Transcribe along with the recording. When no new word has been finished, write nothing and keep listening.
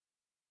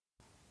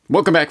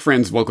Welcome back,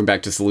 friends. Welcome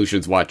back to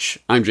Solutions Watch.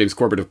 I'm James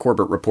Corbett of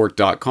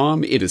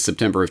CorbettReport.com. It is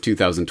September of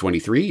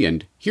 2023,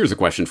 and here's a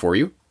question for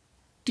you.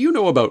 Do you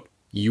know about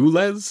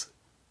ULEZ?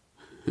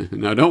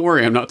 Now, don't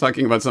worry, I'm not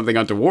talking about something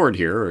untoward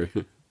here, or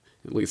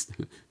at least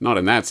not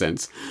in that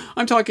sense.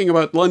 I'm talking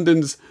about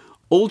London's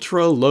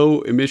ultra-low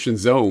emission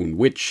zone,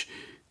 which,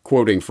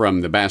 quoting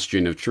from the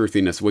bastion of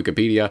truthiness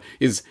Wikipedia,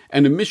 is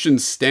an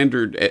emissions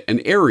standard,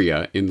 an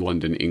area in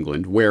London,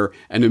 England, where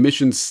an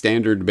emissions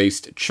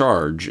standard-based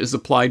charge is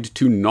applied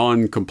to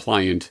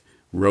non-compliant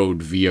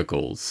road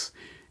vehicles.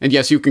 And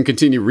yes, you can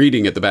continue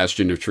reading at the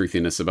bastion of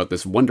truthiness about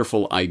this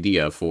wonderful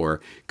idea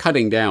for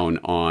cutting down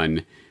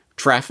on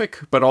traffic,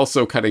 but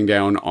also cutting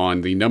down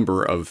on the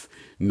number of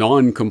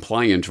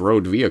non-compliant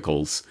road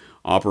vehicles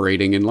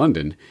operating in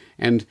London,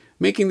 and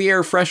making the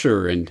air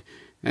fresher and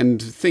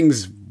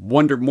things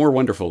more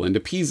wonderful, and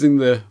appeasing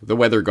the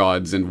weather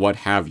gods and what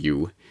have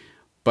you.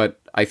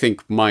 But I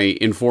think my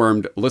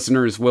informed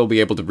listeners will be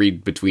able to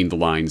read between the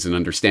lines and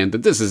understand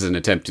that this is an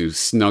attempt to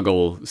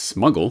smuggle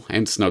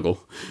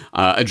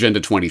Agenda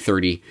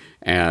 2030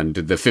 and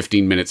the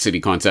 15-minute city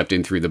concept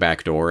in through the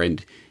back door.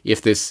 And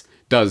if this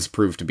does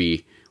prove to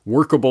be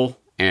workable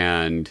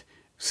and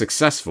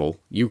successful,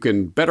 you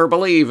can better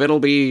believe it'll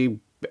be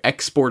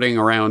exporting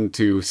around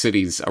to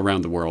cities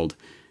around the world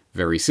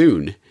very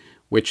soon.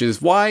 Which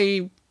is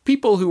why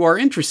people who are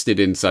interested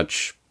in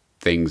such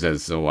things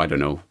as,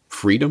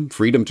 freedom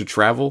to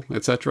travel,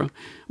 etc.,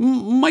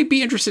 might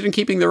be interested in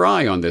keeping their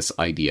eye on this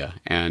idea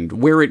and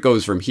where it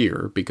goes from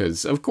here.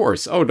 Because, of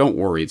course, don't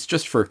worry, it's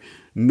just for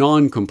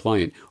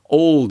non-compliant,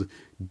 old,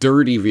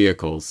 dirty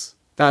vehicles.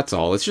 That's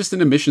all. It's just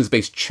an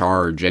emissions-based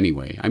charge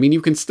anyway. I mean,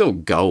 you can still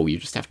go, you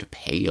just have to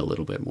pay a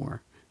little bit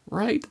more,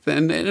 right?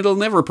 Then it'll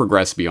never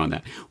progress beyond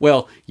that.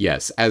 Well,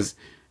 yes, as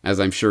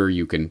I'm sure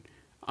you can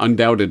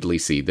undoubtedly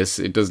see this.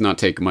 It does not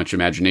take much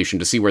imagination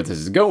to see where this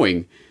is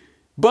going.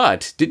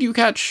 But did you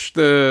catch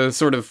the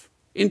sort of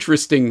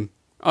interesting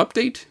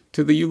update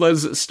to the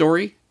ULEZ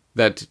story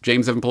that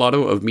James Evan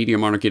Pilato of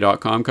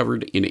MediaMonarchy.com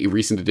covered in a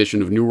recent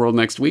edition of New World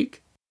Next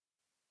Week?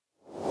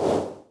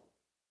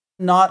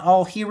 Not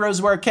all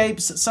heroes wear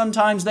capes.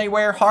 Sometimes they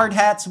wear hard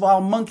hats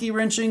while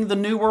monkey-wrenching the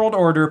New World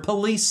Order.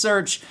 Police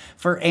search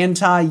for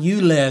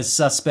anti-ULEZ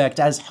suspect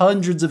as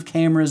hundreds of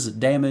cameras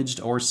damaged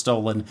or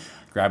stolen.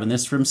 Grabbing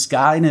this from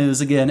Sky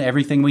News. Again,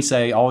 everything we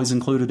say always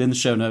included in the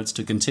show notes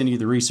to continue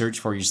the research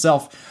for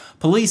yourself.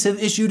 Police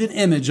have issued an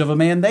image of a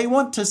man they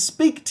want to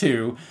speak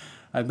to,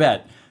 I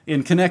bet,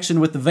 in connection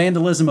with the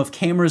vandalism of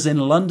cameras in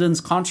London's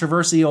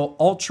controversial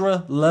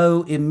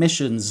ultra-low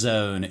emission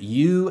zone,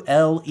 ULEZ.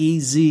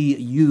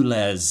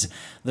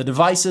 The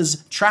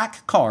devices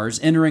track cars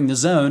entering the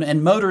zone,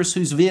 and motorists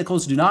whose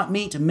vehicles do not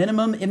meet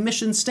minimum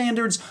emission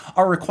standards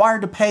are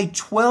required to pay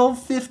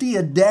 $12.50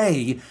 a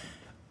day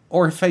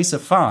or face a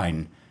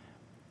fine.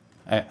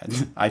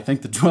 I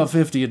think the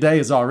 $12.50 a day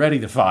is already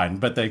the fine,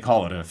 but they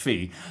call it a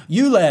fee.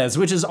 ULEZ,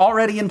 which is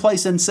already in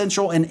place in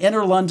central and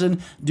inner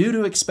London, due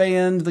to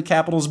expand the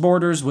capital's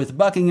borders with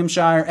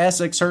Buckinghamshire,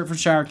 Essex,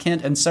 Hertfordshire,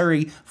 Kent, and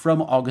Surrey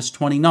from August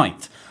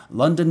 29th.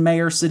 London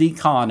Mayor Sadiq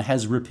Khan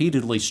has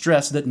repeatedly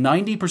stressed that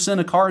 90%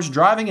 of cars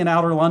driving in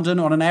outer London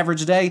on an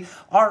average day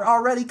are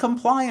already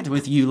compliant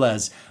with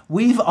ULEZ.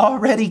 We've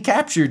already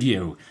captured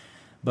you.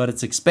 But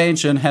its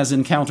expansion has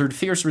encountered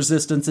fierce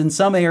resistance in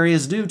some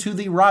areas due to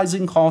the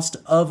rising cost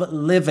of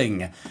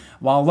living.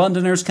 While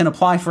Londoners can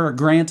apply for a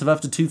grant of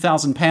up to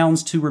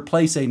 £2,000 to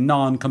replace a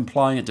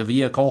non-compliant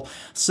vehicle,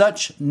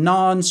 such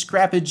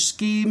non-scrappage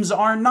schemes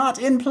are not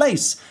in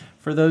place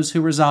for those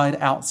who reside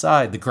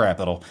outside the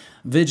capital.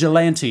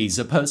 Vigilantes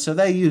opposed to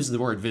the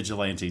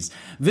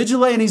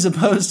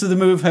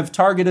move have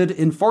targeted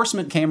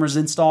enforcement cameras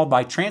installed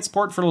by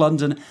Transport for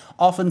London,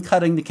 often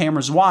cutting the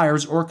camera's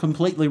wires or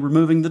completely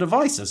removing the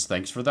devices.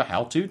 Thanks for the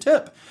how-to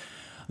tip.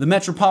 The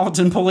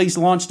Metropolitan Police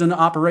launched an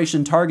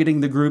operation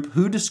targeting the group,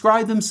 who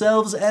describe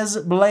themselves as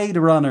Blade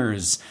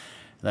Runners.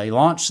 They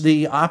launched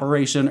the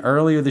operation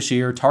earlier this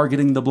year,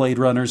 targeting the Blade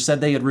Runners, said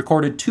they had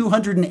recorded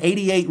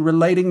 288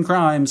 relating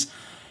crimes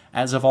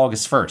as of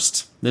August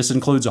 1st. This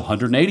includes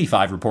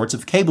 185 reports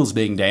of cables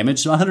being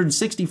damaged,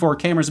 164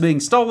 cameras being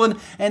stolen,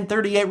 and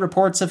 38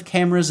 reports of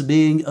cameras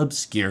being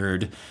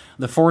obscured.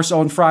 The force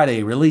on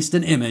Friday released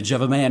an image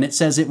of a man it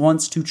says it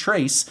wants to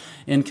trace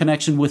in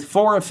connection with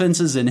 4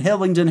 offenses in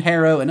Hillingdon,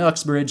 Harrow, and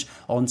Uxbridge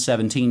on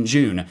 17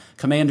 June.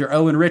 Commander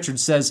Owen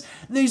Richards says,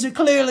 "These are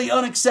clearly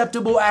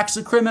unacceptable acts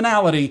of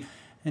criminality,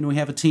 and we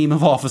have a team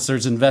of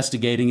officers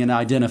investigating and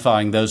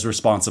identifying those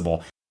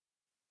responsible."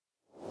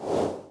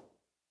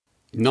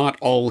 Not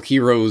all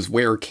heroes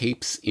wear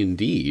capes,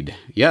 indeed.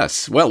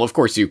 Yes, well, of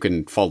course you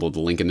can follow the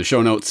link in the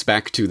show notes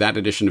back to that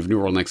edition of New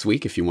World Next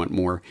Week if you want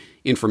more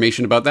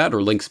information about that,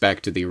 or links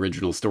back to the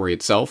original story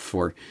itself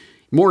for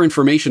more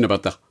information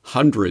about the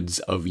hundreds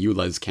of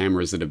ULEZ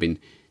cameras that have been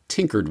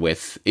tinkered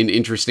with in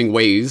interesting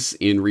ways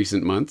in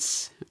recent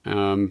months.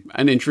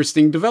 An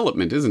interesting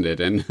development, isn't it?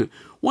 And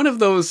one of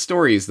those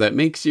stories that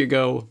makes you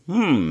go,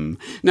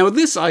 Now,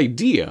 this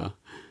idea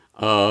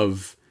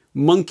of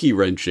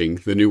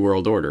Monkeywrenching the New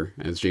World Order,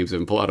 as James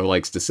Evan Pilato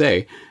likes to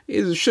say,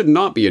 should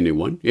not be a new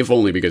one, if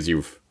only because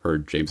you've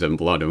heard James Evan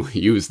Pilato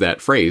use that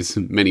phrase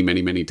many,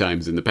 many, many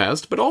times in the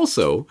past, but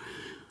also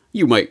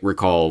you might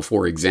recall,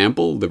 for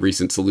example, the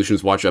recent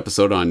Solutions Watch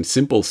episode on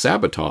simple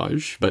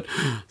sabotage, but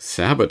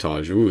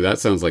sabotage, ooh, that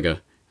sounds like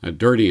a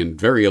dirty and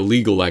very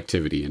illegal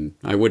activity, and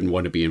I wouldn't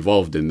want to be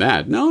involved in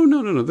that.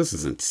 No, this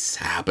isn't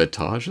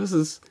sabotage, this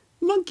is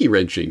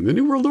Monkeywrenching the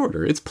New World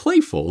Order. It's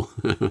playful.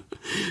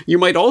 You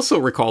might also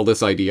recall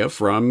this idea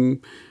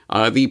from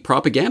the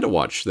propaganda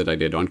watch that I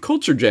did on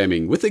culture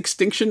jamming with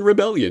Extinction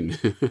Rebellion,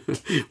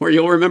 where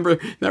you'll remember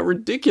that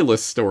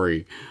ridiculous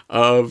story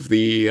of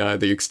the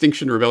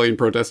Extinction Rebellion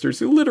protesters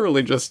who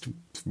literally just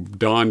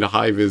donned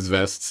high-vis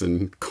vests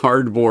and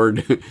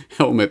cardboard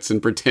helmets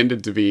and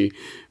pretended to be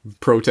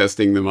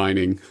protesting the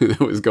mining that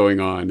was going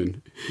on.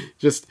 And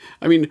just,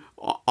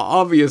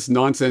 obvious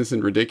nonsense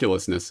and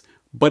ridiculousness.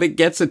 But it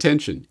gets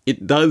attention.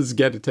 It does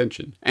get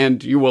attention.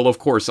 And you will, of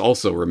course,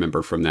 also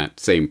remember from that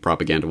same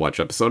Propaganda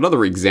Watch episode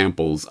other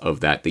examples of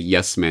that, the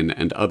yes men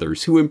and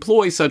others who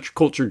employ such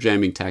culture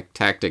jamming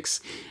tactics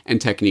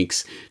and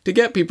techniques to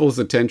get people's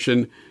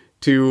attention,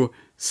 to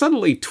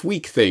subtly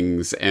tweak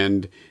things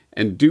and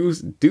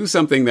do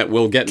something that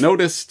will get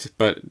noticed,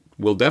 but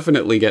will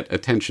definitely get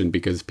attention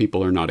because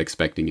people are not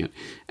expecting it.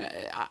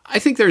 I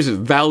think there's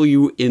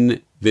value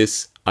in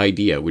this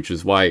idea, which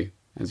is why,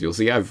 as you'll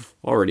see, I've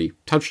already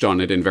touched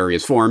on it in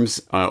various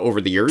forms over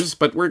the years,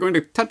 but we're going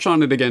to touch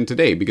on it again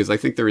today because I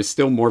think there is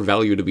still more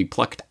value to be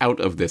plucked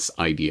out of this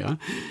idea.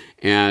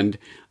 And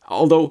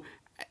although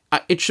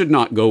it should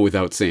not go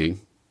without saying,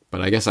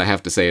 but I guess I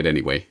have to say it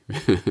anyway,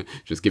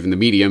 just given the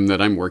medium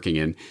that I'm working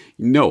in.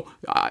 No,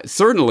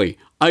 certainly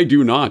I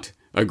do not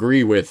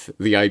agree with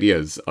the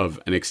ideas of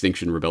an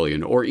Extinction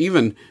Rebellion, or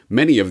even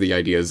many of the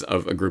ideas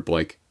of a group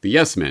like the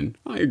Yes Men.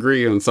 I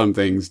agree on some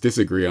things,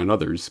 disagree on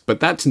others, but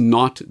that's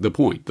not the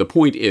point. The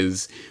point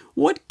is,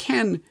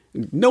 knowing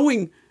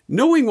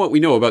what we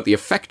know about the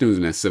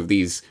effectiveness of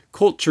these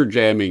culture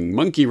jamming,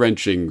 monkey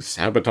wrenching,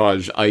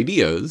 sabotage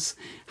ideas,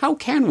 how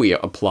can we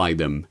apply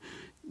them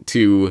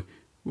to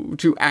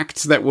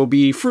acts that will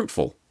be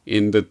fruitful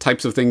in the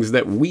types of things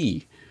that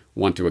we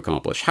want to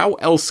accomplish? How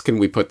else can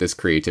we put this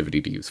creativity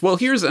to use? Well,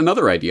 here's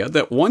another idea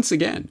that, once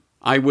again,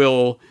 I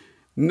will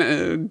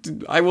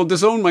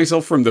disown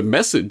myself from the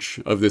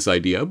message of this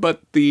idea,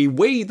 but the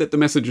way that the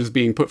message is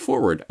being put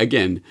forward,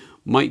 again,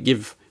 might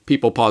give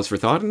people pause for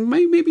thought and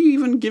maybe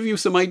even give you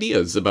some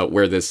ideas about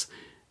where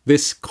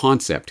this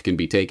concept can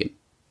be taken.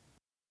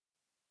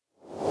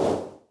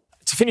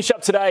 To finish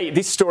up today,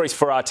 this story's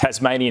for our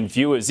Tasmanian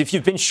viewers. If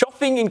you've been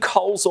shopping in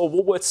Coles or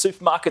Woolworths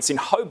supermarkets in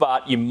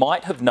Hobart, you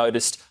might have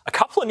noticed a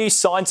couple of new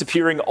signs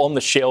appearing on the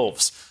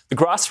shelves. The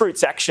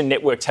Grassroots Action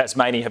Network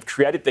Tasmania have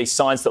created these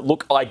signs that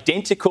look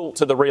identical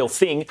to the real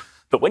thing,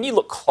 but when you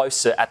look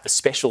closer at the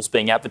specials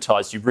being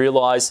advertised, you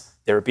realise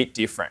they're a bit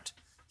different.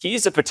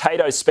 Here's a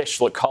potato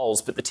special at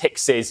Coles, but the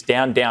text says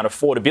down,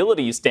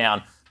 affordability is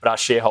down, but our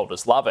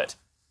shareholders love it.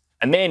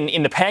 And then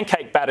in the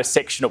pancake batter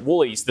section at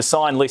Woolies, the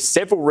sign lists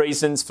several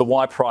reasons for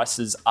why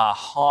prices are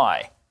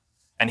high.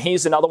 And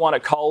here's another one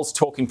at Coles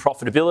talking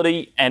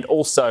profitability, and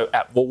also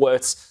at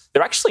Woolworths.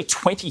 There are actually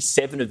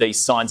 27 of these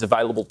signs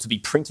available to be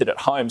printed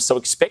at home, so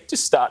expect to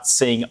start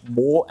seeing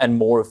more and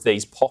more of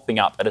these popping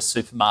up at a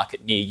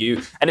supermarket near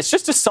you. And it's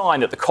just a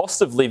sign that the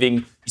cost of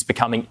living is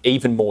becoming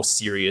even more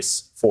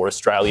serious for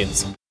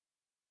Australians.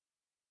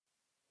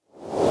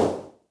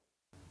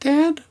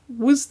 Dad,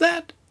 was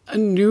that a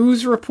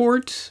news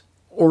report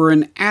or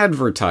an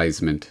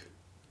advertisement?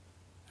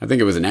 I think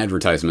it was an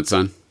advertisement,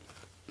 son.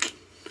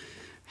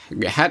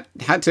 Hat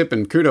tip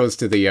and kudos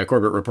to the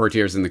Corbett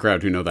reporters in the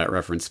crowd who know that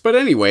reference. But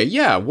anyway,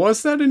 yeah,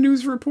 was that a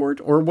news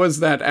report, or was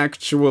that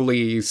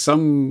actually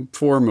some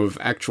form of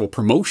actual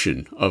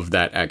promotion of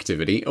that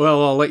activity?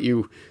 Well, I'll let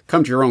you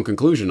come to your own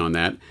conclusion on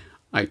that.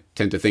 I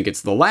tend to think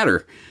it's the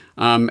latter.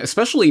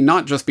 Especially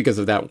not just because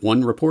of that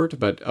one report,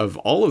 but of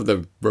all of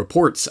the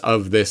reports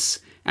of this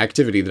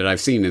activity that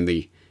I've seen in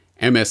the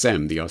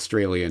MSM, the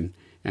Australian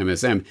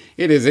MSM.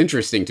 It is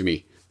interesting to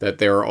me that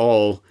they're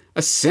all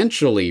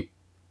essentially,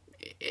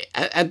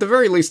 at the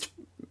very least,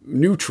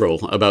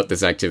 neutral about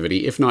this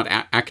activity, if not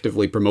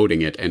actively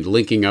promoting it and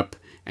linking up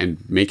and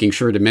making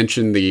sure to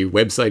mention the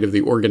website of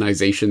the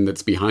organization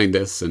that's behind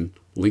this and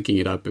linking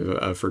it up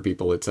for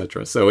people,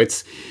 etc. So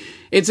it's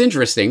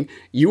interesting.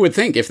 You would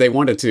think if they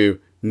wanted to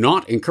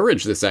not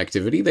encourage this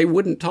activity, they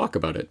wouldn't talk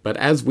about it. But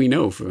as we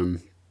know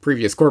from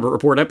previous Corbett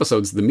Report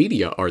episodes, the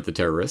media are the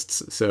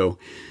terrorists. So,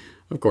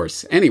 of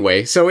course.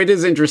 Anyway, so it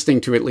is interesting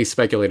to at least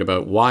speculate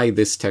about why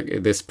this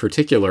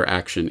particular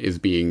action is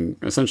being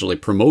essentially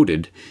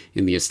promoted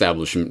in the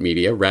establishment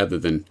media rather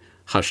than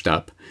hushed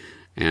up,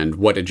 and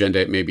what agenda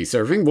it may be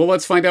serving. Well,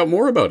 let's find out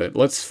more about it.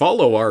 Let's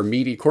follow our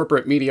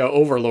corporate media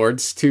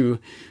overlords to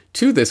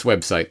this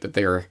website that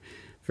they are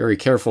very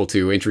careful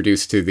to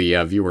introduce to the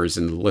viewers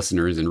and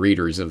listeners and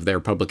readers of their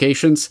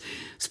publications,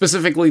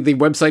 specifically the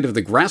website of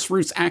the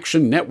Grassroots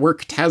Action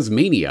Network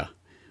Tasmania,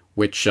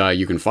 which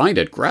you can find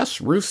at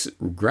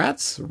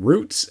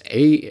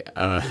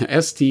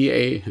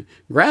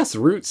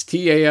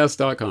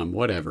grassrootstas.com,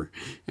 whatever.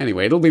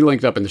 Anyway, it'll be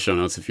linked up in the show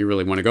notes if you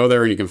really want to go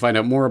there, and you can find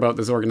out more about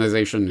this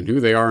organization and who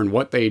they are and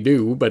what they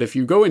do. But if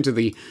you go into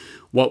the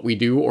What We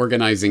Do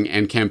organizing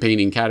and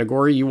campaigning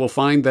category, you will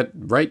find that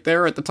right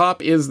there at the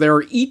top is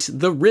their Eat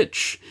the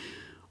Rich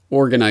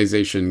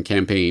organization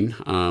campaign,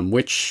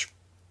 which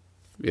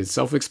is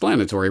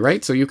self-explanatory,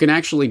 right? So you can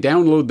actually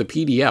download the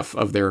PDF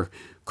of their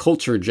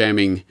culture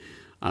jamming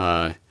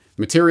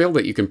material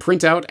that you can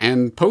print out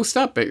and post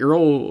up at your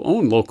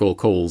own local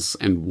Coles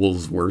and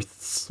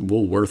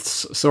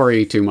Woolworths.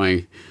 Sorry to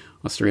my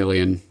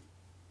Australian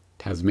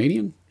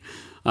Tasmanian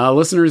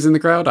listeners in the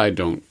crowd. I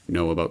don't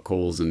know about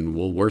Coles and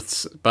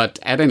Woolworths, but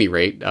at any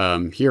rate,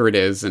 here it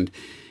is. And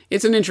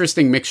it's an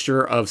interesting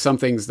mixture of some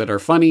things that are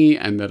funny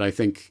and that I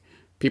think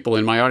people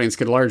in my audience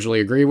could largely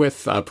agree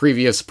with.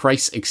 Previous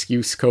price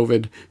excuse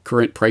COVID,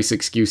 current price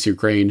excuse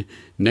Ukraine,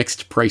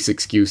 next price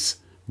excuse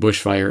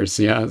bushfires.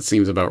 Yeah, it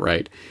seems about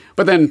right.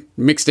 But then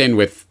mixed in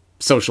with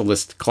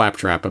socialist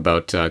claptrap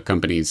about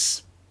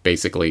companies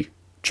basically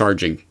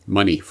charging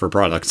money for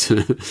products.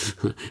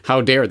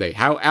 How dare they?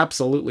 How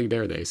absolutely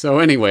dare they? So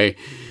anyway,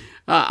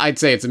 I'd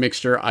say it's a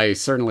mixture. I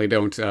certainly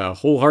don't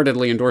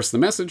wholeheartedly endorse the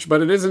message,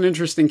 but it is an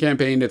interesting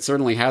campaign. It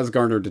certainly has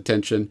garnered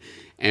attention,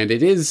 and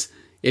it is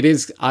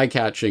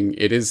eye-catching.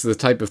 It is the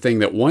type of thing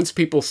that once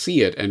people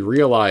see it and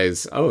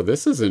realize, oh,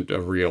 this isn't a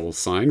real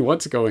sign,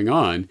 what's going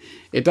on,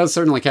 it does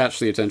certainly catch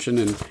the attention.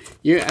 And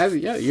you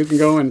can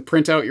go and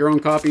print out your own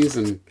copies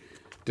and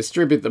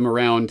distribute them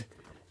around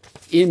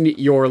in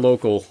your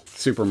local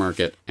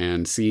supermarket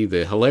and see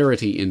the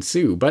hilarity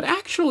ensue. But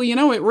actually,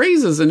 it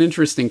raises an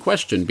interesting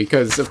question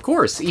because, of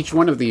course, each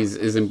one of these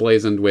is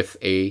emblazoned with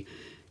a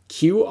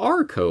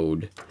QR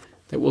code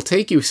that will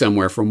take you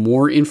somewhere for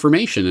more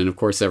information. And of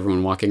course,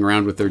 everyone walking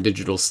around with their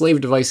digital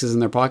slave devices in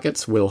their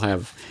pockets will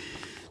have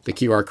the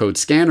QR code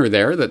scanner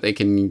there that they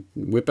can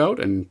whip out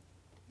and,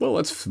 well,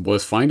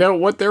 let's find out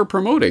what they're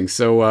promoting.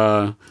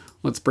 So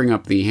let's bring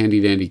up the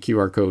handy-dandy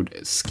QR code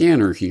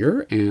scanner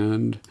here,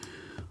 and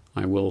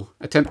I will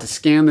attempt to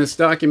scan this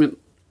document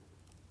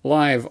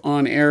live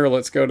on air.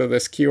 Let's go to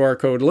this QR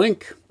code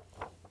link,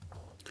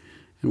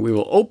 and we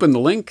will open the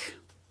link.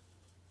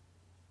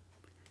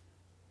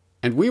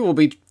 And we will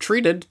be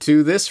treated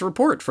to this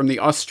report from the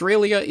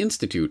Australia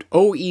Institute.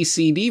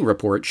 OECD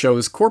report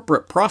shows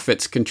corporate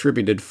profits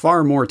contributed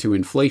far more to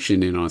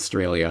inflation in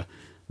Australia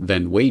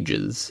than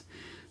wages.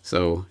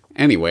 So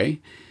anyway,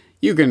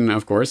 you can,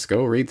 of course,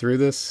 go read through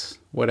this,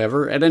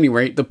 whatever. At any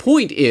rate, the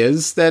point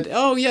is that,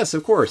 oh yes,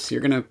 of course, you're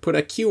going to put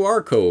a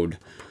QR code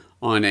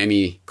on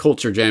any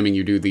culture jamming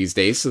you do these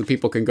days so that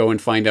people can go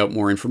and find out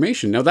more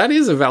information. Now, that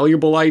is a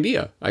valuable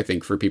idea, I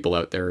think, for people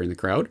out there in the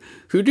crowd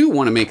who do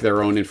want to make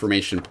their own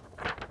information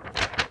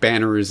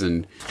banners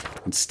and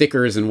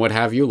stickers and what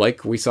have you,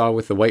 like we saw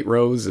with the White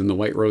Rose and the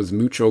White Rose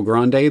Mucho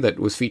Grande that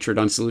was featured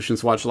on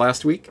Solutions Watch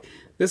last week.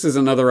 This is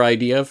another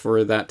idea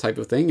for that type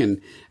of thing, and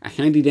a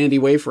handy-dandy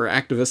way for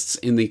activists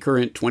in the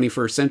current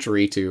 21st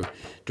century to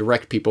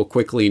direct people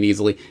quickly and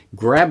easily,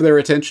 grab their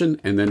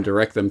attention, and then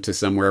direct them to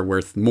somewhere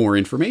worth more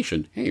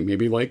information. Hey,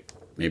 maybe like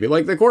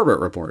the Corbett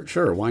Report.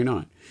 Sure, why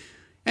not?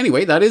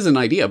 Anyway, that is an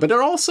idea, but it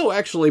also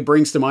actually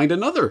brings to mind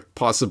another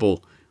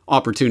possible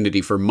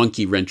opportunity for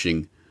monkey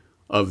wrenching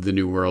of the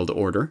New World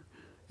Order.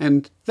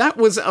 And that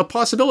was a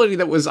possibility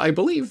that was, I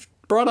believe,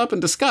 brought up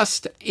and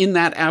discussed in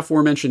that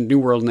aforementioned New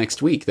World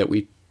Next Week that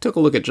we took a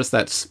look at just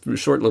that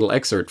short little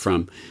excerpt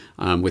from,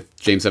 with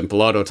James Evan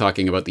Pilato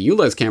talking about the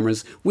ULEZ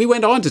cameras. We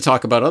went on to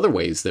talk about other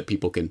ways that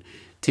people can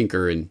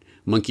tinker and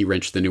monkey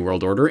wrench the New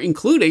World Order,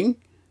 including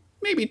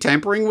maybe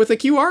tampering with a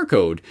QR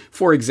code.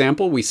 For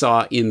example, we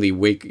saw in the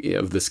wake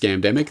of the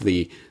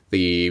scamdemic,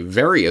 the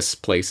various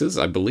places,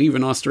 I believe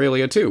in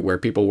Australia too, where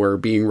people were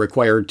being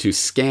required to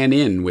scan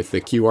in with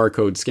the QR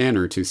code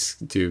scanner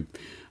to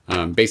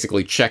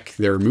basically check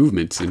their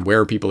movements and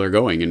where people are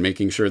going and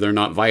making sure they're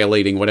not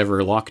violating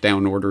whatever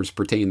lockdown orders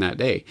pertain that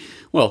day.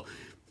 Well,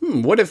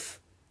 what if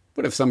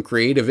some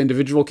creative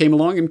individual came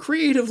along and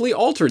creatively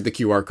altered the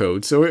QR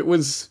code so it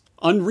was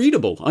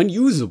unreadable,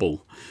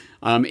 unusable?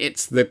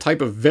 It's the type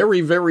of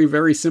very, very,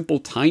 very simple,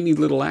 tiny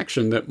little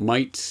action that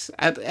might,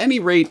 at any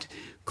rate,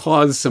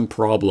 cause some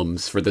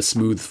problems for the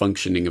smooth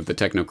functioning of the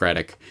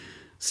technocratic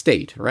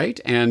state, right?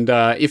 And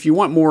if you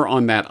want more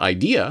on that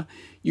idea,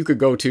 you could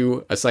go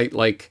to a site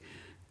like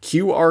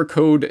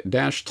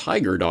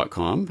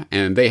qrcode-tiger.com,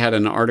 and they had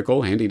an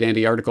article,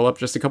 handy-dandy article up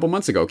just a couple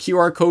months ago,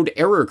 QR code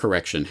error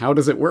correction, how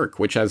does it work,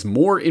 which has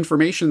more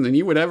information than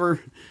you would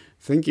ever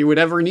think you would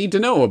ever need to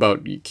know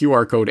about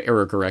QR code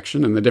error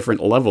correction and the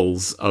different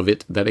levels of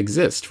it that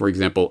exist. For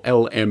example,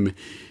 L, M,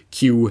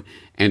 Q,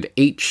 and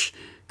H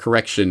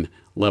correction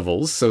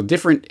levels. So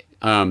different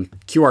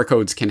QR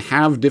codes can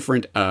have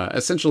different,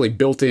 essentially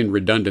built-in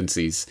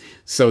redundancies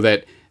so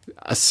that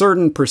a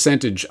certain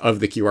percentage of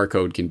the QR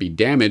code can be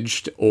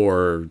damaged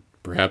or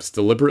perhaps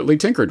deliberately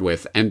tinkered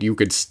with, and you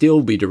could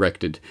still be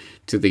directed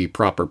to the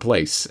proper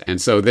place. And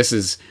so this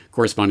is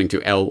corresponding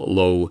to L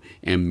low,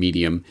 M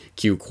medium,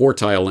 Q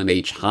quartile, and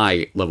H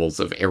high levels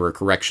of error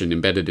correction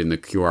embedded in the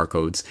QR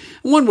codes.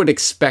 One would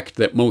expect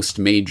that most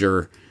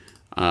major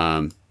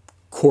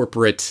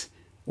corporate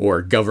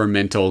or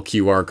governmental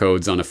QR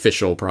codes on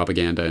official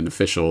propaganda and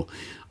official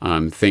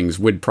things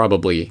would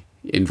probably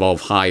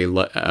involve high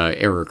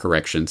error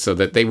correction, so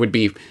that they would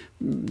be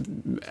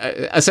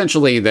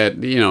essentially that,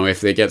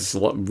 if they get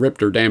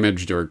ripped or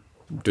damaged or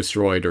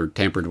destroyed or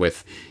tampered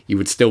with, you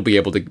would still be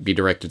able to be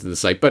directed to the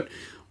site. But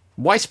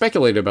why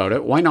speculate about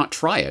it? Why not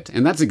try it?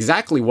 And that's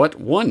exactly what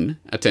one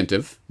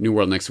attentive New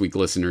World Next Week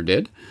listener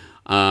did.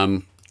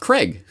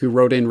 Craig, who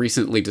wrote in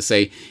recently to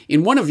say,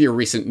 in one of your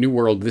recent New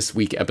World This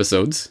Week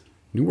episodes,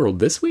 New World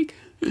This Week?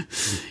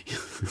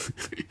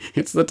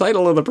 It's the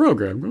title of the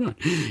program. Come on.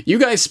 You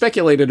guys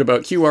speculated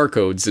about QR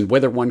codes and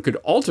whether one could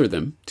alter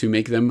them to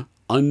make them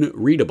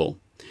unreadable.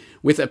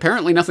 With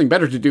apparently nothing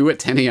better to do at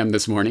 10 a.m.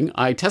 this morning,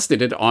 I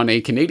tested it on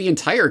a Canadian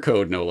Tire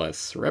code, no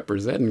less.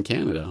 Representing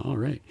Canada, all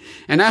right.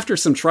 And after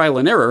some trial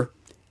and error,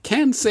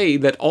 can say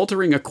that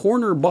altering a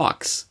corner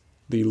box,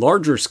 the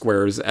larger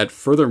squares at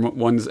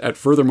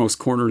furthermost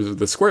corners of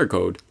the square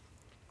code,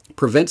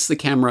 prevents the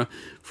camera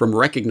from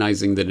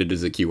recognizing that it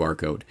is a QR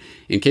code.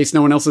 In case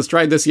no one else has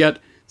tried this yet,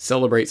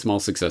 celebrate small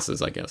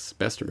successes, I guess.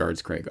 Best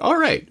regards, Craig. All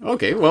right.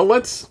 Okay, well,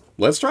 let's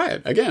try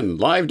it. Again,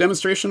 live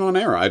demonstration on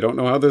air. I don't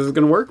know how this is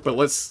going to work, but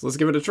let's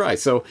give it a try.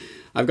 So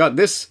I've got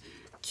this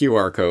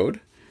QR code,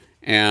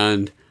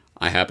 and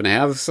I happen to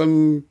have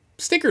some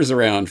stickers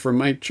around from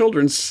my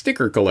children's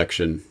sticker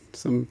collection.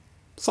 Some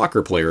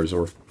soccer players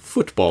or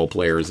football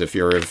players, if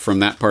you're from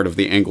that part of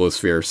the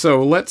Anglosphere.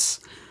 So let's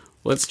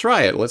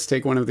try it. Let's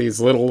take one of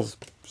these little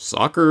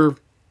soccer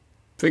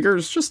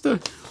figures, just a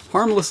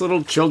harmless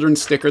little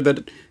children's sticker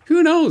that,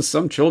 who knows,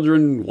 some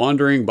children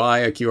wandering by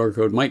a QR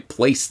code might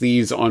place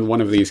these on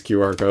one of these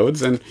QR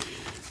codes and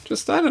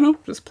just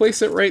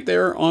place it right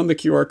there on the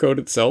QR code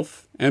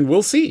itself, and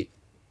we'll see.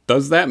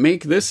 Does that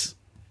make this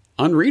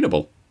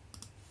unreadable?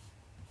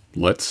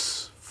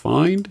 Let's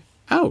find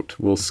out.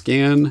 We'll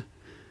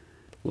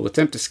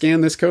attempt to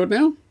scan this code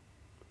now.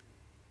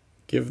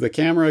 Give the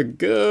camera a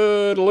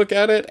good look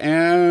at it,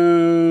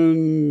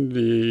 and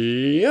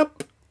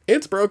yep,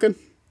 it's broken.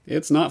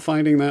 It's not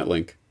finding that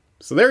link.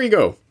 So there you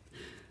go.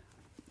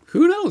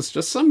 Who knows?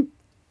 Just some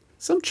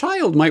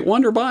child might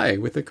wander by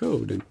with a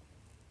code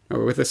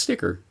or with a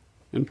sticker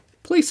and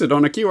place it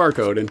on a QR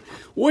code. And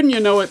wouldn't you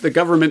know it, the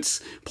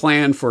government's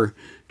plan for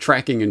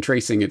tracking and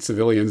tracing its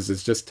civilians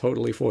is just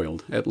totally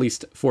foiled, at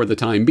least for the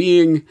time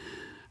being.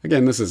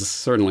 Again, this is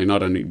certainly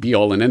not a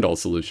be-all and end-all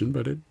solution,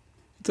 but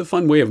it's a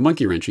fun way of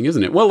monkey wrenching,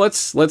 isn't it? Well,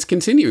 let's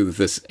continue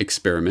this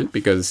experiment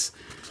because,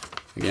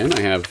 again, I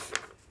have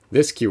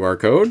this QR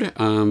code,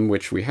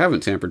 which we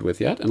haven't tampered with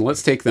yet, and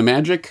let's take the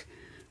magic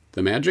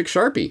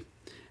Sharpie.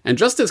 And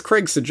just as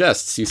Craig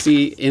suggests, you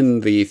see in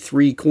the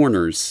three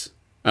corners,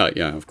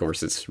 yeah, of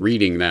course, it's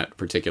reading that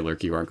particular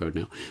QR code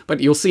now,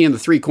 but you'll see in the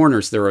three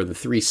corners there are the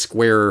three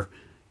square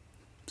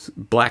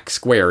black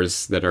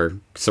squares that are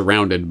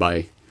surrounded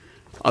by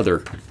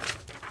other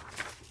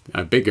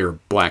a bigger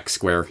black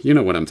square. You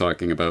know what I'm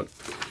talking about.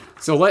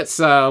 So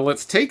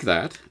let's take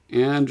that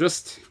and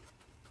just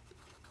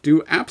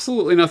do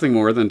absolutely nothing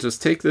more than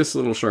just take this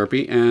little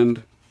Sharpie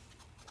and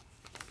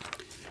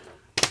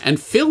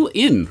fill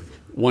in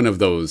one of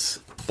those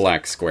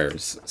black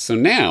squares. So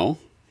now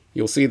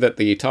you'll see that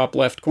the top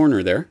left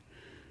corner there,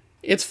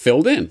 it's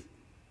filled in.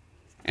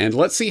 And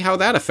let's see how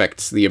that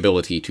affects the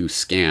ability to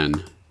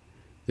scan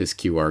this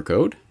QR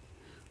code.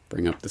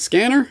 Bring up the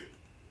scanner,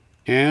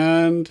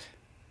 and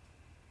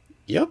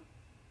yep,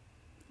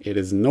 it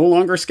is no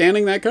longer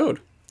scanning that code.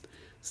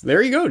 So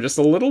there you go, just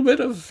a little bit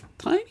of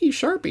tiny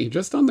Sharpie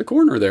just on the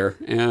corner there,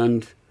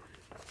 and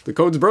the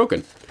code's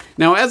broken.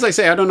 Now, as I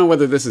say, I don't know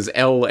whether this is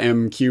L,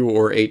 M, Q,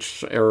 or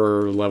H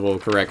error level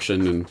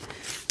correction, and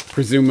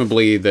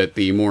presumably that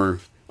the more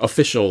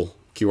official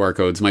QR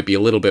codes might be a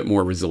little bit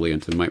more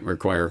resilient and might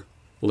require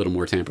a little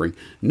more tampering.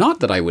 Not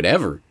that I would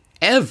ever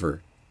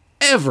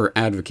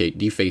advocate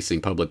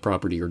defacing public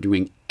property or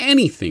doing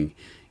anything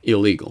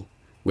illegal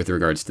with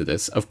regards to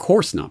this. Of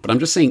course not. But I'm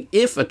just saying,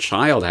 if a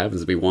child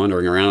happens to be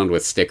wandering around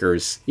with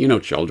stickers,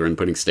 children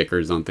putting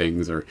stickers on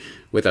things, or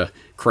with a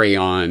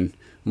crayon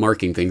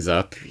marking things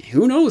up,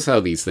 who knows how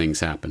these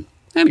things happen.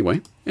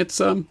 Anyway, it's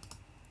something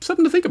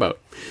to think about.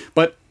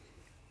 But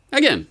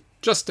again,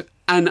 just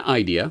an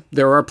idea.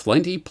 There are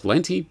plenty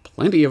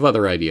of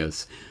other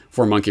ideas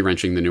for monkey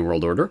wrenching the New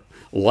World Order.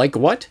 Like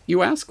what,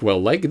 you ask? Well,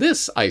 like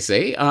this, I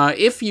say.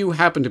 If you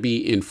happen to be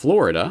in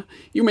Florida,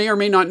 you may or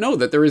may not know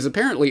that there is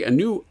apparently a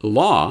new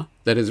law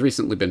that has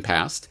recently been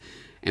passed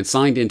and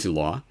signed into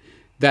law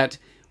that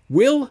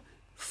will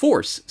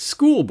force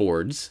school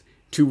boards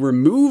to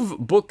remove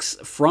books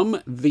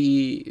from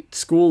the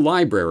school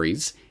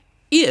libraries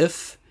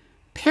if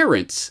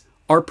parents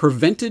are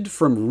prevented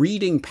from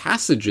reading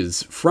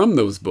passages from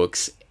those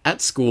books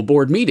at school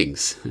board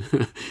meetings.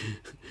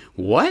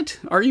 What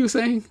are you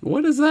saying?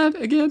 What is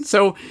that again?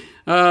 So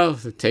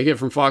Take it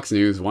from Fox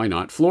News, why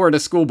not? Florida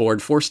school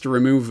board forced to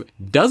remove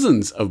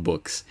dozens of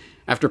books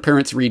after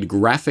parents read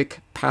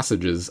graphic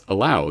passages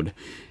aloud.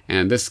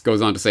 And this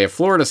goes on to say, a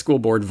Florida school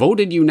board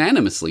voted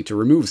unanimously to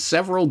remove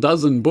several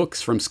dozen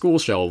books from school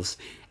shelves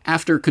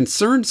after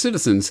concerned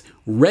citizens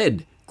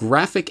read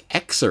graphic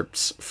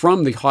excerpts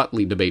from the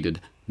hotly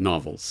debated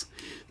novels.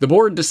 The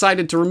board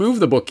decided to remove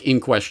the books in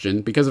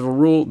question because of a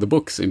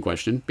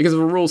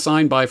rule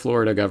signed by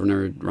Florida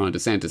Governor Ron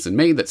DeSantis in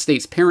May that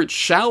states parents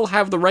shall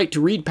have the right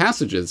to read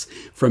passages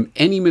from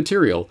any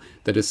material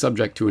that is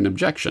subject to an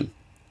objection.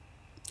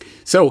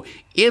 So,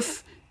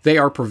 if they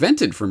are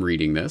prevented from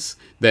reading this,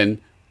 then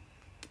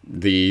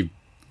the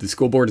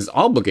school board is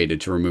obligated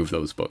to remove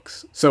those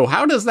books. So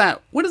what does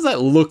that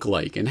look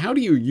like, and how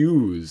do you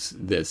use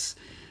this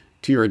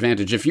to your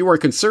advantage? If you are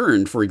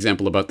concerned, for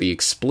example, about the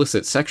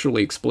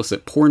sexually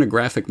explicit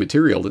pornographic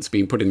material that's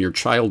being put in your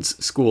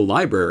child's school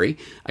library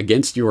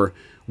against your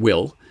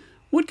will,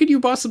 what could you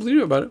possibly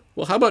do about it?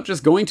 Well, how about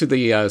just going to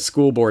the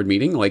school board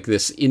meeting, like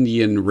this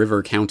Indian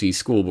River County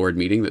school board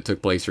meeting that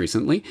took place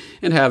recently,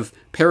 and have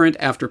parent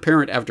after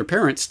parent after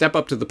parent step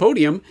up to the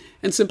podium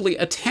and simply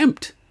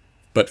attempt,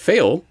 but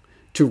fail,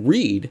 to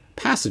read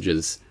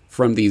passages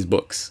from these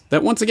books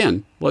that, once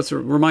again, let's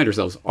remind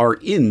ourselves,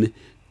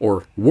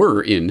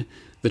 were in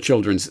the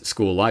children's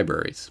school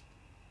libraries.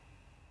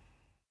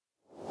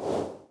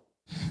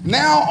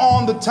 Now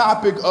on the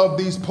topic of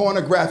these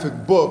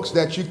pornographic books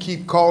that you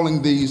keep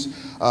calling these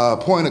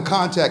point of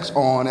contacts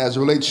on as it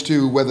relates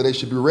to whether they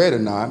should be read or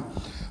not.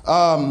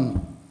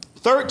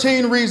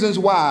 13 Reasons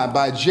Why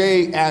by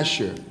Jay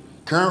Asher,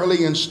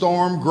 currently in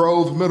Storm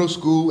Grove Middle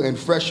School and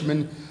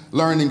Freshman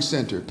Learning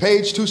Center.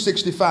 Page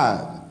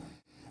 265.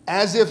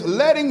 As if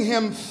letting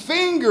him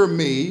finger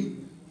me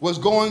was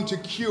going to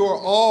cure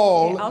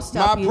all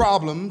my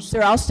problems.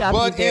 Sir, I'll stop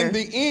you there. But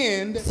in the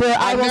end, sir,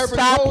 I will never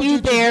stop told you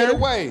to there, get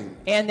away.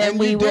 And then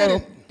we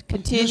will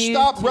continue. You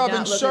stopped to rubbing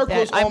not look circles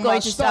at that. I'm on going my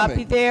to stomach. stop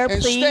you there,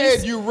 please.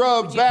 Instead, you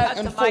rubbed Would you back cut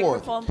and the forth,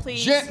 microphone,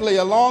 please? gently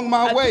along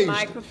my Cut the waist.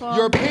 microphone.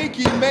 Your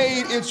pinky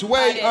made its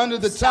way under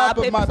the Stop top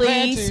of it, my please.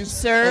 panties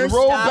Sir, and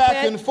rolled stop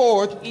back it. and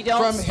forth You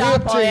don't from stop.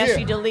 hip to I'll ask hip.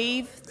 you to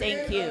leave.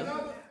 Thank you.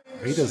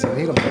 He doesn't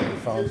need a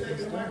microphone.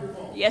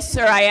 Yes,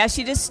 sir, I asked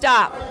you to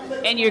stop.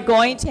 And you're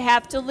going to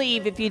have to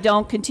leave if you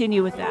don't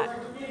continue with that.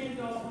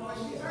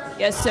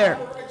 Yes, sir.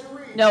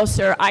 No,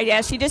 sir, I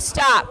asked you to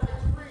stop.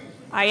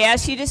 I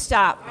asked you to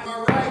stop.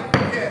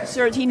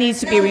 Sir, he needs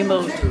to be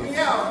removed. A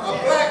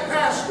black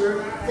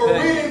pastor for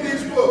reading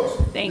these books.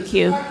 Thank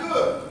you.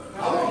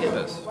 Oh,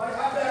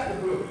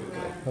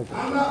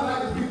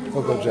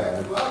 good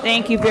job.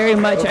 Thank you very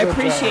much. I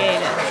appreciate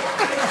it.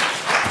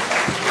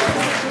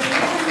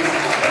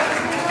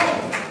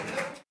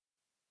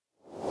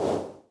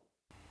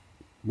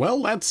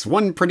 Well, that's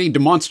one pretty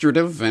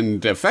demonstrative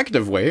and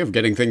effective way of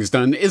getting things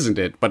done, isn't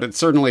it? But it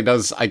certainly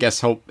does, I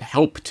guess,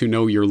 help to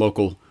know your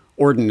local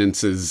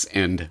ordinances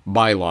and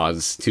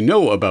bylaws, to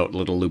know about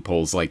little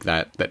loopholes like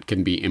that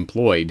can be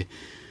employed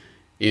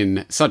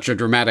in such a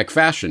dramatic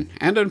fashion,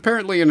 and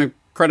apparently in an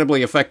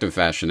incredibly effective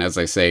fashion. As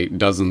I say,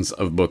 dozens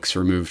of books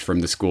removed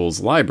from the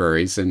school's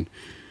libraries, and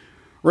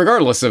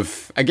regardless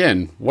of,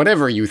 again,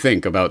 whatever you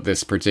think about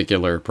this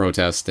particular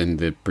protest and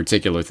the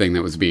particular thing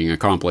that was being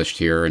accomplished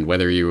here, and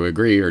whether you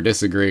agree or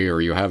disagree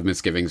or you have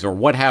misgivings or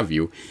what have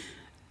you,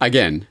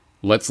 again,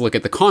 let's look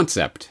at the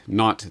concept,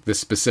 not the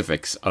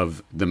specifics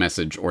of the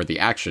message or the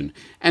action,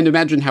 and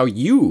imagine how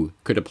you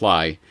could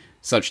apply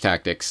such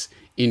tactics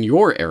in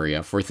your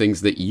area for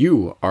things that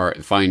you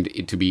find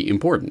it to be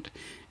important.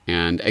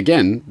 And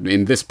again,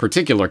 in this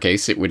particular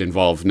case, it would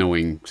involve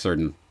knowing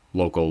certain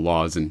local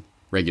laws and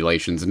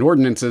regulations and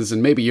ordinances,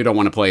 and maybe you don't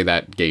want to play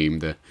that game,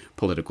 the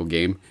political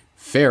game.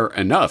 Fair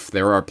enough,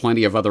 there are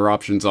plenty of other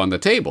options on the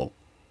table.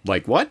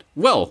 Like what?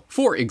 Well,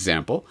 for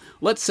example,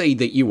 let's say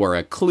that you are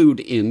a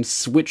clued-in,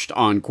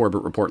 switched-on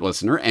Corbett Report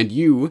listener, and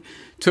you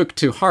took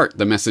to heart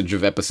the message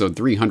of episode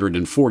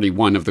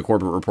 341 of the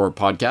Corbett Report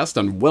podcast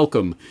on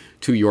Welcome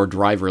to Your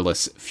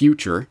Driverless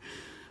Future,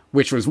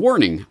 which was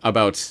warning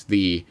about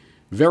the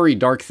very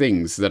dark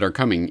things that are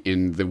coming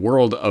in the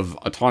world of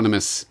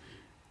autonomous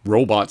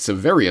robots of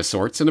various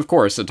sorts, and of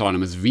course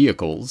autonomous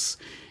vehicles,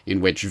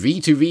 in which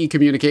V2V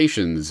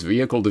communications,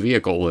 vehicle to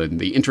vehicle, and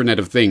the Internet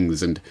of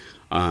Things, and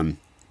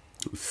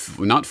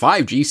not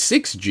 5G,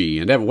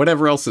 6G, and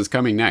whatever else is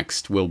coming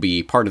next will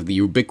be part of the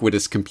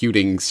ubiquitous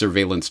computing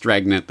surveillance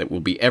dragnet that will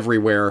be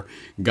everywhere,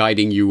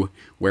 guiding you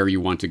where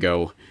you want to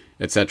go,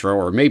 etc.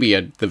 Or maybe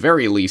at the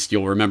very least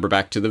you'll remember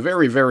back to the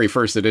very, very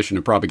first edition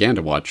of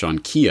Propaganda Watch on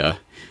Kia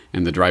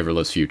and the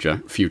driverless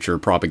future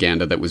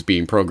propaganda that was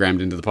being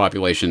programmed into the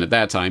population at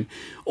that time.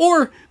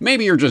 Or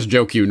maybe you're just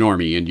Joe Q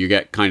normie and you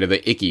get kind of the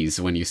ickies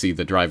when you see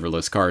the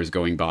driverless cars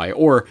going by,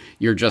 or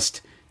you're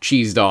just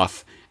cheesed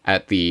off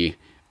at the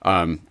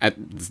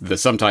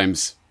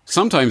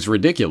sometimes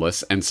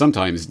ridiculous and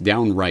sometimes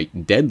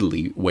downright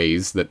deadly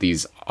ways that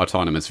these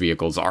autonomous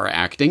vehicles are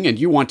acting, and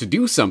you want to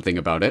do something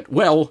about it.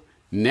 Well,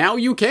 now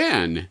you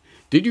can.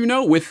 Did you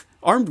know with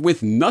armed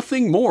with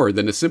nothing more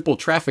than a simple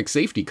traffic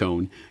safety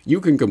cone,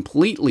 you can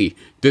completely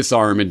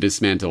disarm and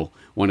dismantle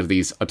one of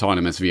these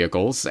autonomous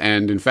vehicles,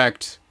 and in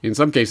fact, in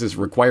some cases,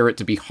 require it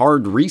to be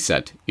hard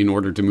reset in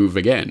order to move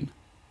again.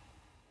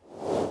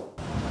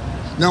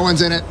 No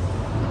one's in it.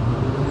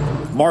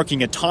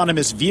 Marking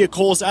autonomous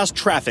vehicles as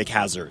traffic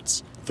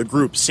hazards. The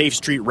group Safe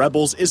Street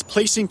Rebels is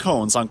placing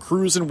cones on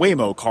Cruise and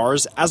Waymo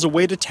cars as a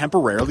way to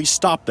temporarily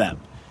stop them.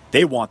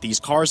 They want these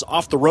cars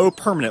off the road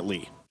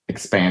permanently.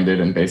 Expanded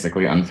and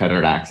basically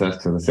unfettered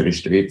access to the city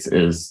streets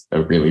is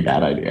a really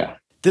bad idea.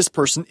 This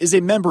person is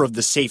a member of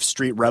the Safe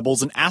Street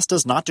Rebels and asked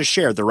us not to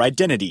share their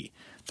identity.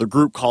 The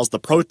group calls the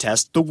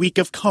protest the Week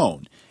of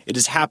Cone. It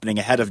is happening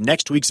ahead of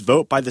next week's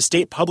vote by the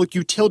State Public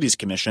Utilities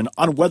Commission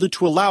on whether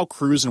to allow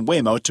Cruise and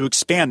Waymo to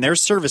expand their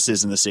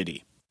services in the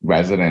city.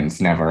 Residents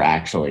never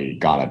actually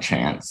got a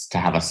chance to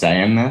have a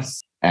say in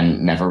this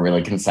and never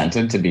really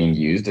consented to being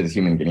used as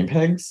human guinea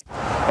pigs.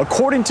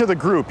 According to the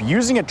group,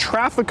 using a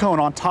traffic cone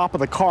on top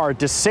of the car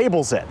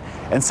disables it.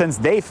 And since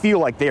they feel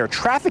like they are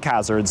traffic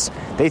hazards,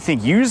 they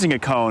think using a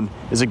cone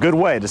is a good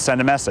way to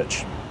send a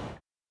message.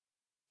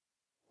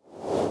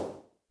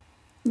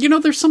 You know,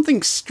 there's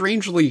something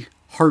strangely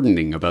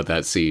heartening about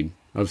that scene,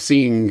 of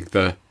seeing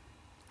the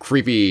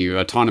creepy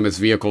autonomous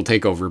vehicle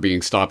takeover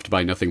being stopped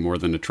by nothing more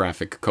than a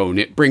traffic cone.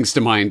 It brings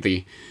to mind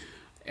the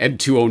Ed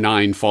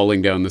 209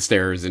 falling down the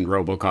stairs in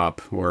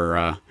RoboCop,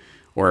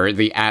 or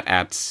the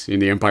AT-ATs in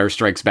The Empire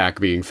Strikes Back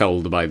being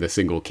felled by the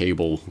single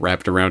cable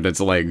wrapped around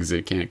its legs.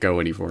 It can't go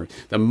any further.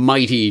 The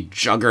mighty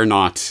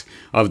juggernaut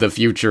of the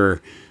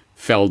future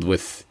felled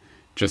with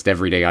just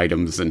everyday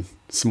items and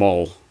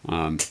small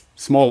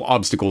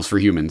obstacles for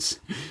humans.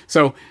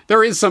 So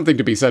there is something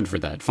to be said for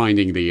that,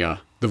 finding the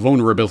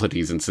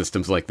vulnerabilities in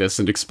systems like this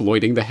and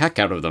exploiting the heck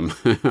out of them.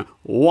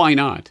 Why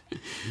not?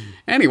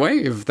 Anyway,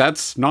 if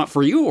that's not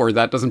for you, or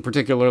that doesn't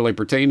particularly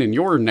pertain in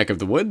your neck of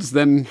the woods,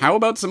 then how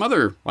about some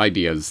other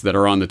ideas that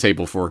are on the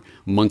table for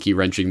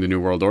monkey-wrenching the New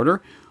World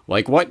Order?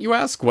 Like what, you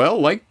ask? Well,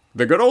 like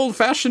the good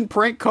old-fashioned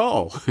prank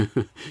call.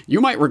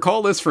 You might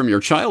recall this from your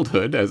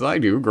childhood, as I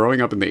do,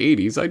 growing up in the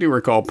 80s. I do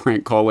recall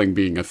prank calling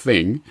being a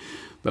thing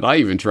that I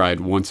even tried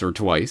once or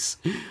twice.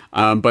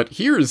 But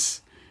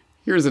here's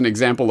an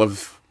example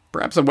of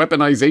perhaps a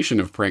weaponization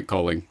of prank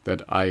calling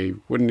that I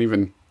wouldn't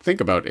even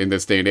think about in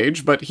this day and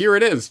age, but here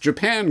it is.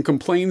 Japan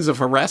complains of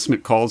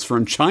harassment calls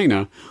from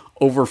China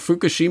over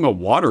Fukushima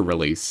water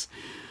release.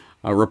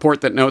 A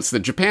report that notes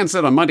that Japan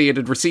said on Monday it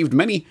had received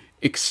many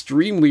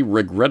extremely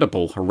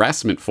regrettable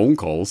harassment phone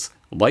calls,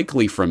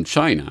 likely from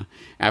China,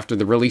 after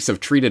the release of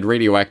treated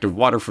radioactive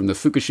water from the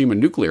Fukushima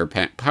nuclear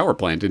power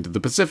plant into the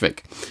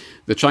Pacific.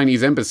 The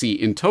Chinese embassy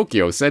in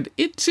Tokyo said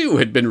it too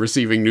had been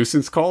receiving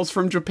nuisance calls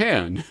from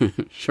Japan.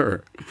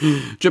 Sure.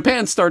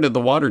 Japan started the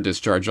water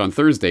discharge on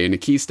Thursday in a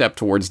key step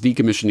towards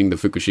decommissioning the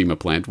Fukushima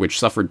plant, which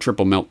suffered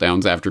triple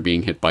meltdowns after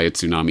being hit by a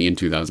tsunami in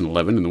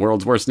 2011 and the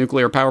world's worst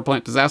nuclear power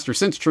plant disaster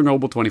since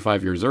Chernobyl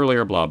 25 years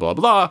earlier, blah, blah,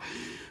 blah.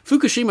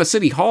 Fukushima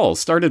City Hall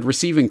started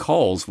receiving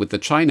calls with the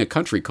China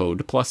country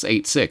code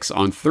 +86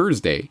 on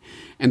Thursday,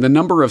 and the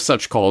number of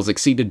such calls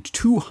exceeded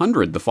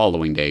 200 the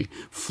following day,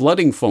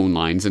 flooding phone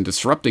lines and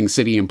disrupting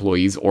city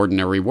employees'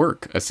 ordinary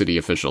work, a city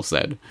official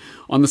said.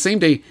 On the same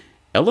day,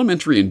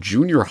 elementary and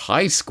junior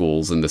high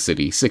schools in the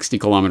city, 60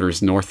 kilometers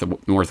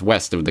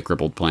northwest of the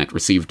crippled plant,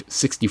 received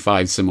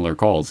 65 similar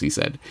calls, he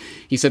said.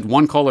 He said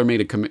one caller made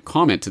a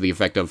comment to the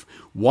effect of,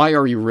 "Why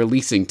are you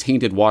releasing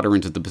tainted water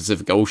into the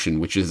Pacific Ocean,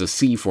 which is a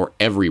sea for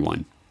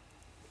everyone?"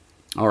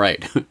 All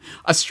right.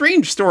 A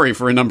strange story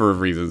for a number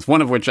of reasons,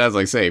 one of which, as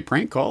I say,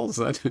 prank calls,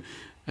 that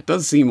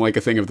does seem like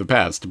a thing of the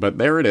past, but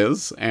there it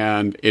is,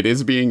 and it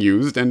is being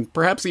used, and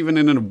perhaps even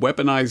in a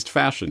weaponized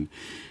fashion.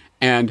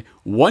 And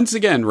once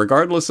again,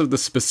 regardless of the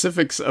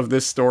specifics of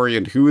this story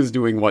and who is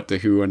doing what to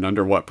who and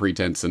under what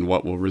pretense and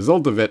what will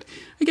result of it,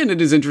 again,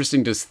 it is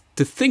interesting to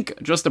think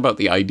just about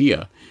the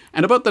idea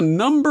and about the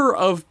number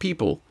of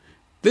people.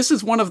 This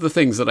is one of the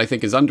things that I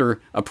think is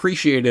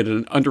underappreciated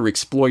and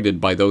underexploited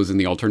by those in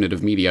the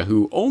alternative media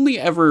who only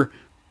ever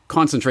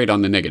concentrate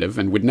on the negative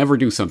and would never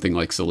do something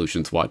like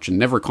Solutions Watch and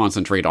never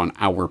concentrate on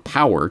our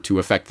power to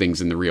affect things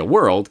in the real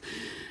world.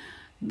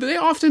 They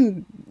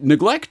often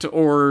neglect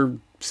or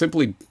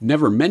simply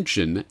never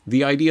mention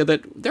the idea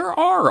that there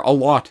are a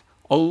lot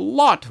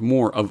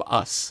more of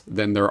us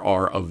than there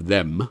are of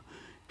them,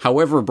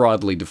 however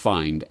broadly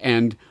defined.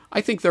 And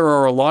I think there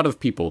are a lot of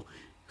people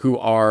who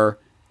are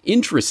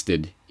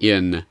interested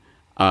in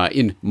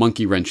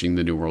monkey-wrenching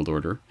the New World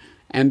Order.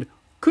 And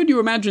could you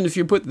imagine if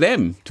you put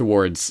them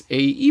towards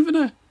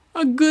even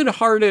a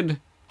good-hearted,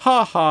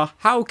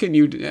 how can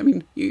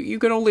you, you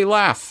can only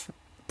laugh.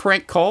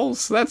 Prank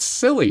calls? That's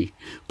silly.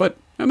 But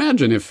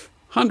imagine if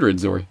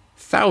hundreds or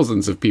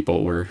thousands of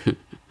people were,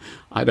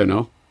 I don't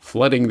know,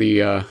 flooding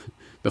the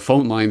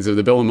phone lines of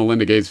the Bill and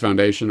Melinda Gates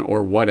Foundation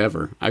or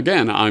whatever.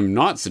 Again, I'm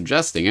not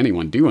suggesting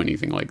anyone do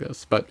anything like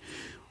this, but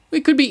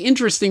it could be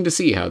interesting to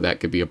see how that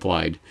could be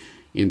applied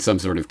in some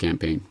sort of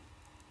campaign.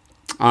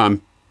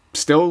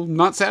 Still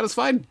not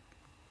satisfied?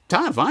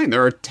 fine.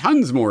 There are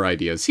tons more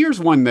ideas. Here's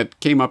one that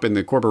came up in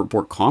the Corbett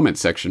Report comment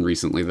section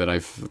recently that I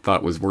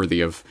thought was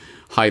worthy of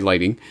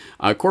highlighting.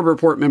 Corbett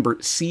Report member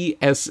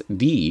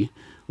CSD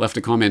left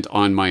a comment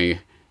on my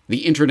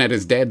 "The Internet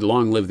is Dead,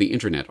 Long Live the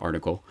Internet"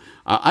 article.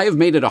 I have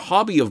made it a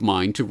hobby of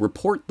mine to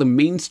report the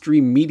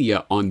mainstream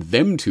media on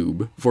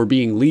ThemTube for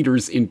being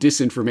leaders in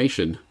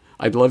disinformation.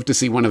 I'd love to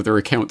see one of their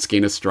accounts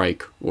gain a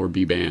strike or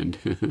be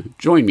banned.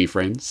 Join me,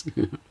 friends.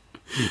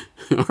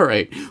 All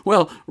right.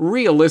 Well,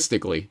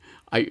 realistically,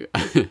 I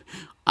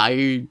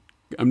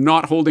am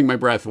not holding my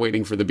breath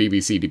waiting for the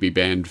BBC to be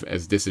banned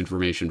as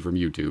disinformation from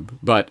YouTube.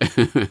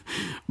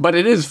 But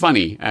it is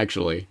funny,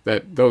 actually,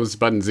 that those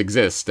buttons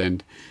exist,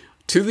 and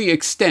to the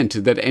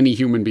extent that any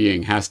human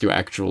being has to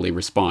actually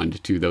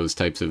respond to those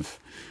types of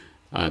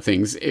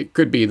things, it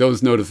could be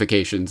those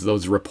notifications,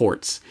 those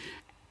reports.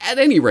 At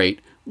any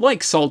rate,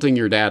 like salting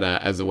your data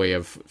as a way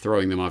of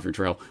throwing them off your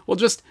trail, well,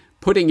 just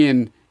putting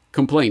in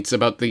complaints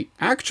about the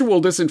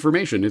actual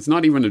disinformation, it's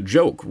not even a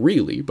joke,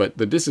 really, but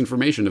the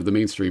disinformation of the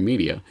mainstream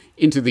media,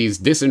 into these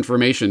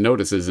disinformation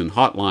notices and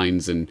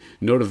hotlines and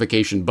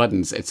notification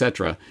buttons,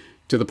 etc.,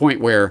 to the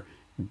point where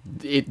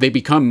they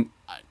become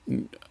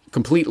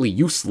completely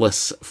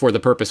useless for the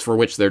purpose for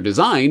which they're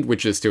designed,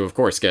 which is to, of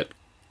course, get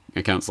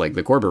accounts like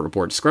the Corbett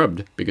Report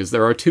scrubbed, because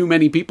there are too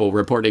many people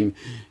reporting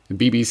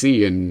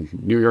BBC and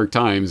New York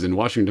Times and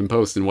Washington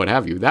Post and what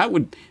have you. That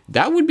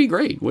would be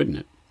great, wouldn't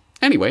it?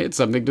 Anyway, it's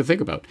something to think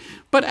about.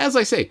 But as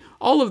I say,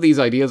 all of these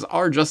ideas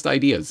are just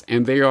ideas,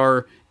 and they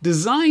are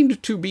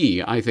designed to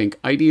be, I think,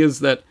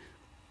 ideas that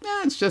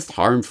it's just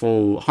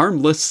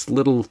harmless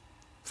little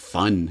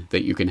fun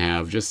that you can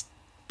have, just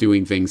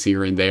doing things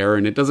here and there,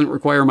 and it doesn't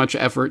require much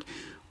effort.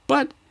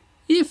 But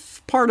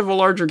if part of a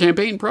larger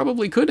campaign,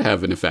 probably could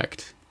have an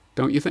effect.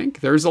 Don't you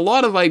think? There's a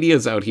lot of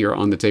ideas out here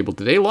on the table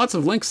today. Lots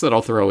of links that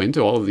I'll throw into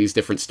all of these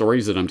different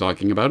stories that I'm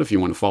talking about if you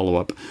want to follow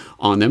up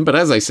on them. But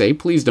as I say,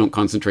 please don't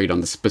concentrate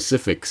on the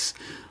specifics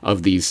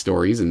of these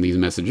stories and these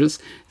messages.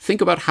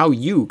 Think about how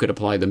you could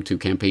apply them to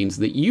campaigns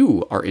that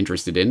you are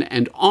interested in.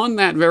 And on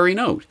that very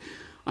note,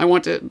 I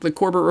want the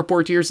Corbett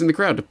Reporteers in the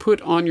crowd to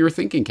put on your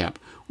thinking cap.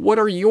 What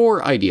are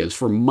your ideas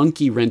for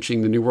monkey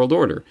wrenching the New World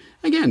Order?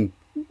 Again,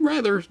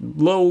 rather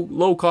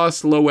low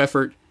cost, low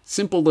effort,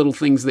 simple little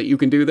things that you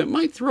can do that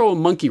might throw a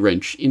monkey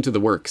wrench into the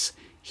works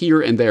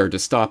here and there to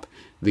stop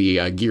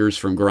the gears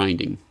from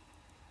grinding.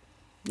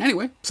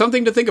 Anyway,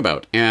 something to think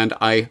about, and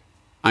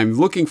I'm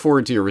looking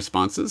forward to your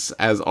responses.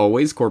 As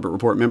always, Corbett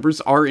Report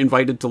members are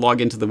invited to log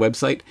into the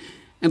website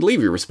and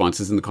leave your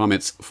responses in the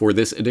comments for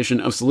this edition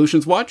of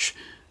Solutions Watch.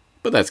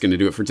 But that's going to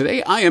do it for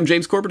today. I am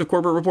James Corbett of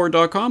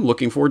CorbettReport.com,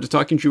 looking forward to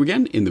talking to you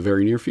again in the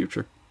very near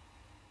future.